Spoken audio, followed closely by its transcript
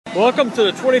Welcome to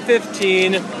the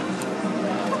 2015,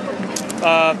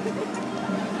 I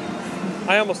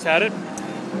almost had it,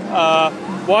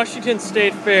 Washington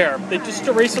State Fair. They just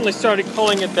recently started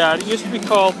calling it that. It used to be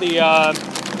called the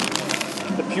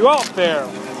Puyallup Fair.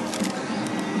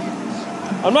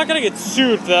 I'm not going to get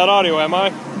sued for that audio, am I?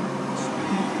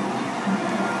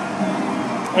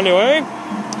 Anyway,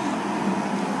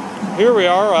 here we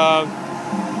are,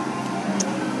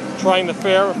 trying the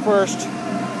fair first.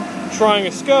 Trying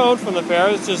a scone from the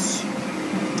fair. It's just,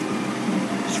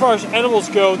 as far as animals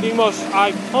go, the most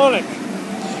iconic,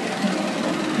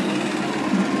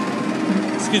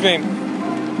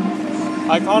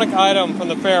 iconic item from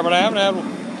the fair, but I haven't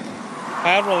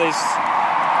had one of these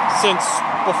since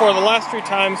before the last 3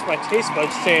 times my taste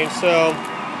buds changed, so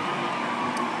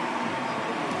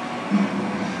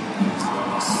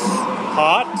it's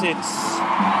hot, it's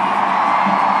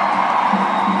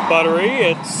buttery,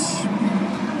 it's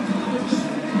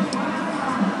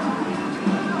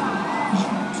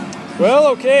well,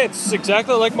 okay, it's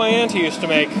exactly like my auntie used to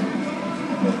make,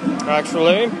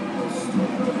 actually,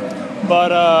 but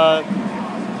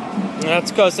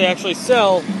that's because they actually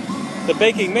sell the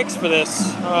baking mix for this.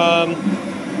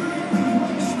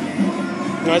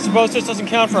 I suppose this doesn't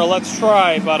count for a let's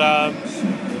try, but I'm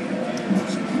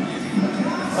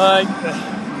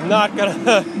not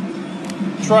gonna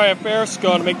try a fair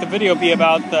scone to make the video be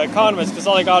about the condiments, because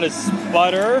all I got is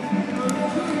butter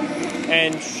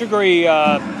and sugary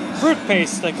fruit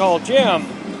paste they call jam.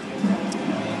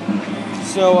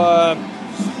 So,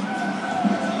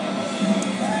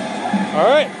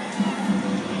 alright.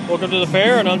 Welcome to the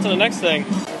fair and on to the next thing.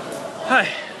 Hi.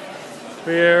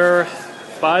 We're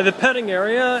by the petting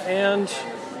area and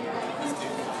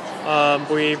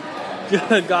we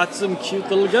got some cute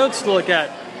little goats to look at.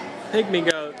 Pygmy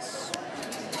goats.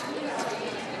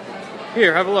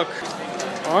 Here, have a look.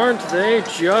 Aren't they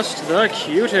just the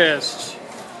cutest?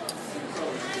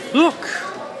 Look!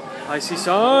 I see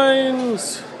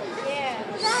signs! Yeah.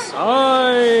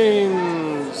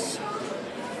 Signs!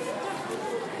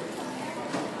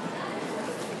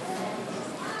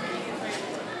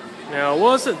 Now,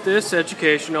 wasn't this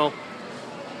educational?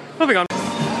 Moving on.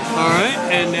 Alright,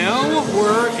 and now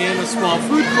we're in a small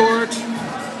food court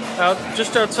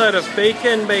just outside of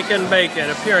Bacon,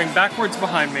 appearing backwards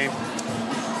behind me.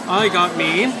 I got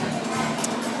me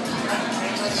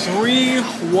 3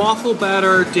 waffle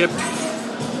batter dipped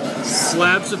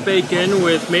slabs of bacon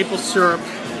with maple syrup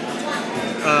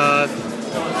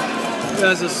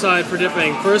as a side for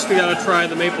dipping. First we gotta try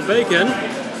the maple bacon.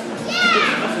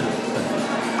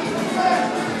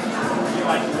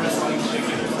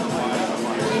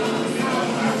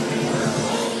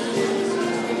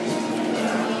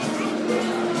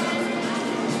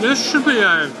 This should be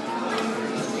a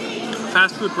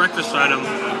fast food breakfast item.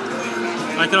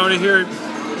 I can already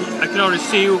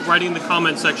see you writing in the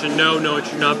comment section, no, it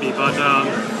should not be, but,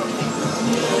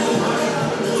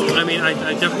 I mean,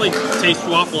 I definitely taste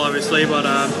waffle, obviously, but,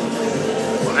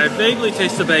 I vaguely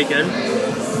taste the bacon,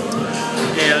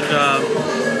 and,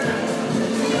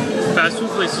 fast food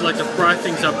places like to fry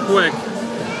things up quick.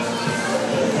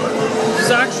 It's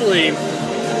actually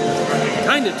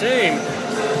kind of tame.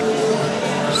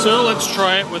 So, let's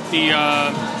try it with the,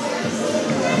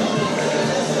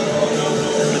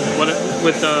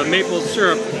 with maple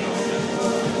syrup.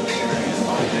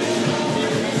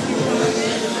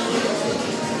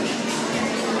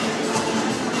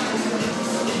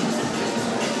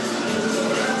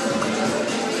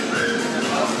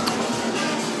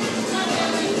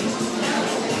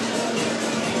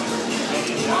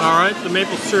 Alright, the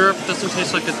maple syrup doesn't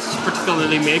taste like it's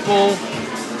particularly maple,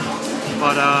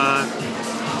 but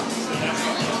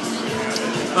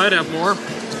I'd have more.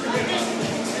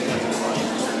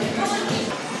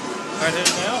 Alright, hit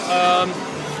it now.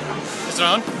 Is it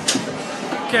on?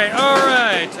 Okay,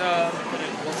 alright.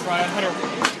 We'll try out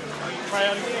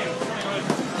a game.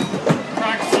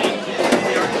 Practicing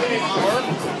the arcade board.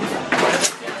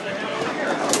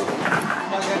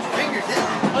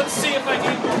 Let's see if I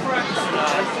need more practice or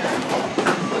not.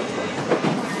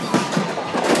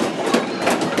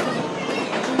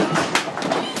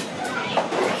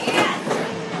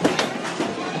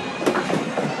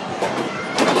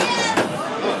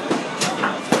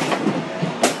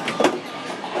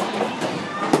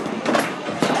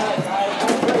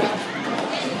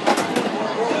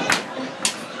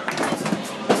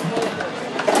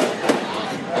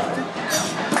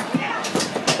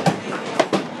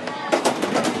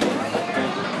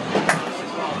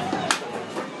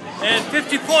 And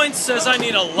 50 points says I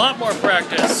need a lot more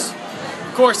practice.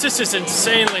 Of course, this is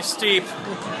insanely steep.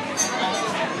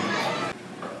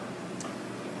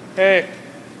 Hey,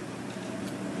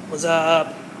 What's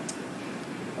up?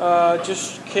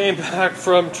 Just came back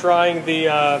from trying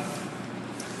the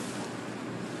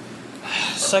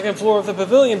second floor of the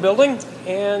Pavilion building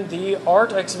and the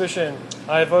art exhibition.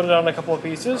 I voted on a couple of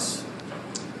pieces.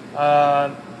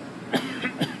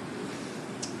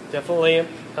 Definitely,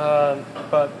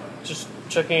 but just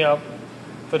checking out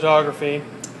photography.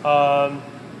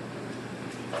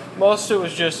 Most of it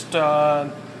was just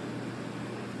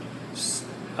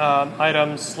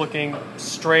items looking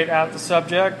straight at the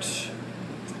subject.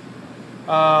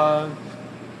 About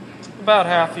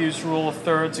half used rule of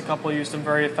thirds, a couple used them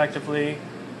very effectively.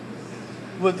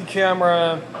 With the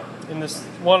camera, in this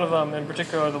one of them in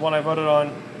particular, the one I voted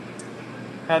on,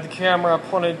 had the camera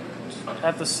pointed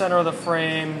at the center of the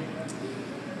frame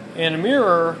in a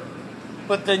mirror,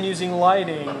 but then using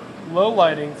lighting, low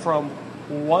lighting from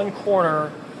one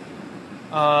corner,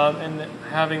 and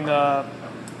having the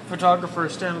photographer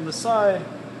stand on the side,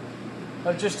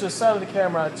 just to the side of the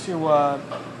camera to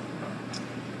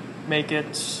make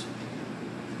it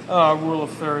rule of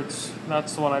thirds.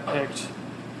 That's the one I picked.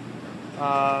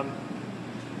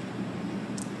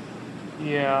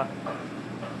 Yeah,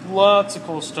 lots of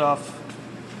cool stuff.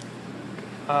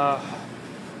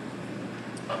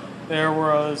 There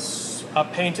was a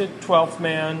painted 12th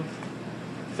man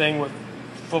thing with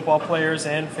football players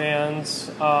and fans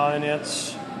in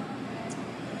it.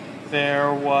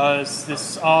 There was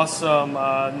this awesome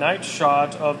night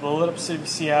shot of the lit up city of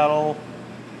Seattle,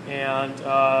 and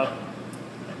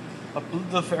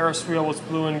the Ferris wheel was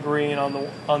blue and green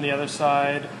on the other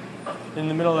side. In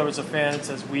the middle there was a fan that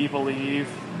says "We Believe."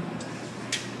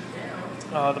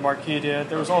 The marquee did.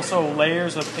 There was also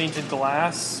layers of painted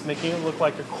glass, making it look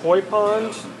like a koi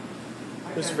pond.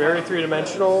 It was very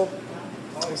three-dimensional,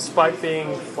 despite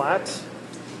being flat.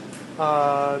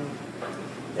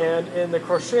 And in the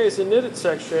crochets and knitted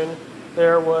section,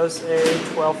 there was a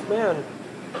 12th man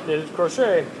knitted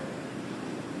crochet.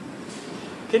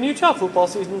 Can you tell football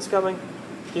season's coming?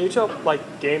 Can you tell,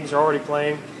 like, games are already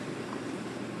playing?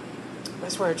 I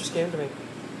swear it just came to me.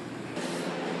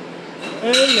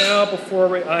 And now,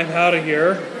 before I'm out of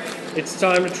here, it's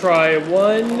time to try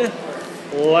one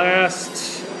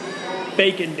last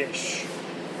bacon dish.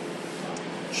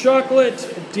 Chocolate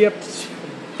dipped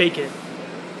bacon.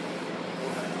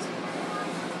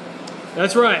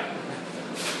 That's right.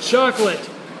 Chocolate.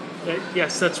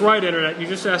 Yes, that's right, Internet. You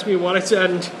just asked me what I said,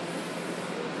 and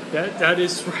that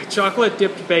is right. Chocolate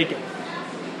dipped bacon.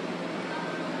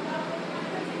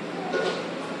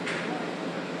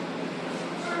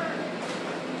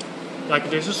 I can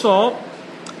taste the salt.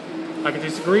 I can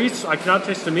taste the grease. I cannot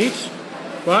taste the meat,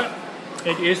 but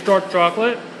it is dark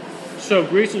chocolate, so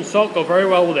grease and salt go very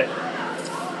well with it.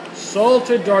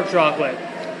 Salted dark chocolate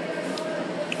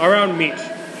around meat.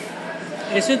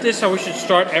 Isn't this how we should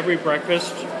start every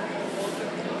breakfast?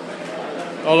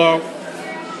 Although,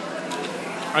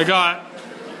 I got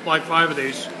like 5 of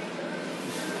these.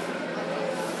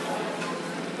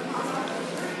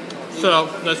 So,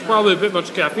 that's probably a bit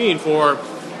much caffeine for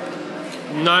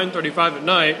 9:35 at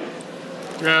night.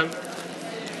 Yeah.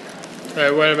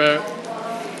 Hey, wait a minute.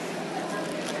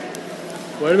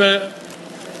 Wait a minute.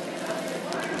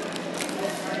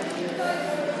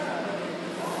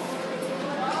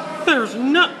 There's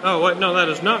nut. Oh wait, no, that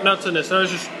is not nuts in this. That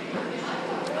is just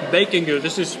bacon goo.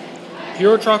 This is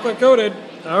pure chocolate coated.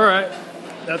 All right,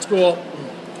 that's cool.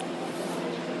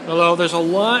 Although there's a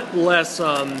lot less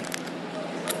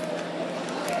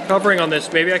covering on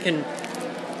this. Maybe I can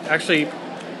actually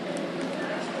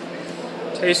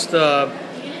taste the.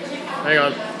 Hang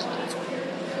on.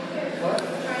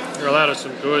 Here, that is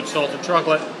some good salted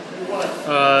chocolate.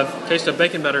 Taste the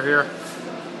bacon better here.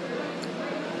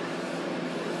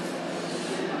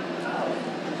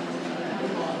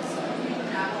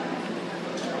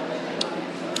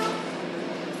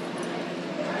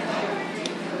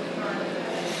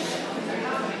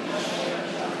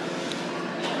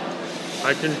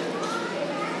 I can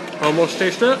almost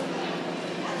taste it.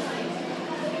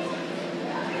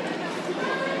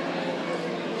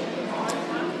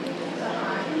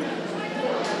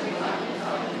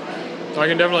 I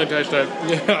can definitely taste it.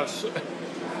 Yes.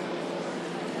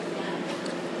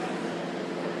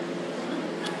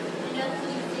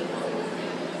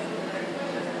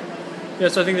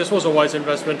 Yes, I think this was a wise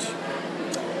investment.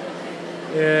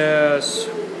 Yes.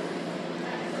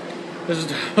 This is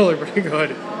definitely pretty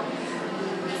good.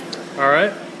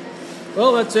 Alright.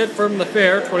 Well, that's it from the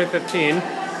fair 2015.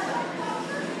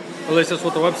 At least that's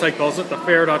what the website calls it,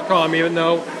 thefair.com, even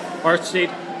though our state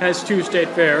has 2 state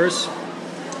fairs.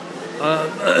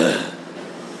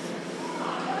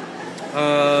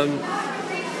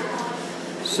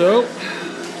 So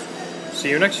See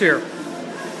you next year.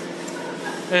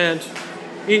 And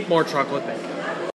eat more chocolate bacon.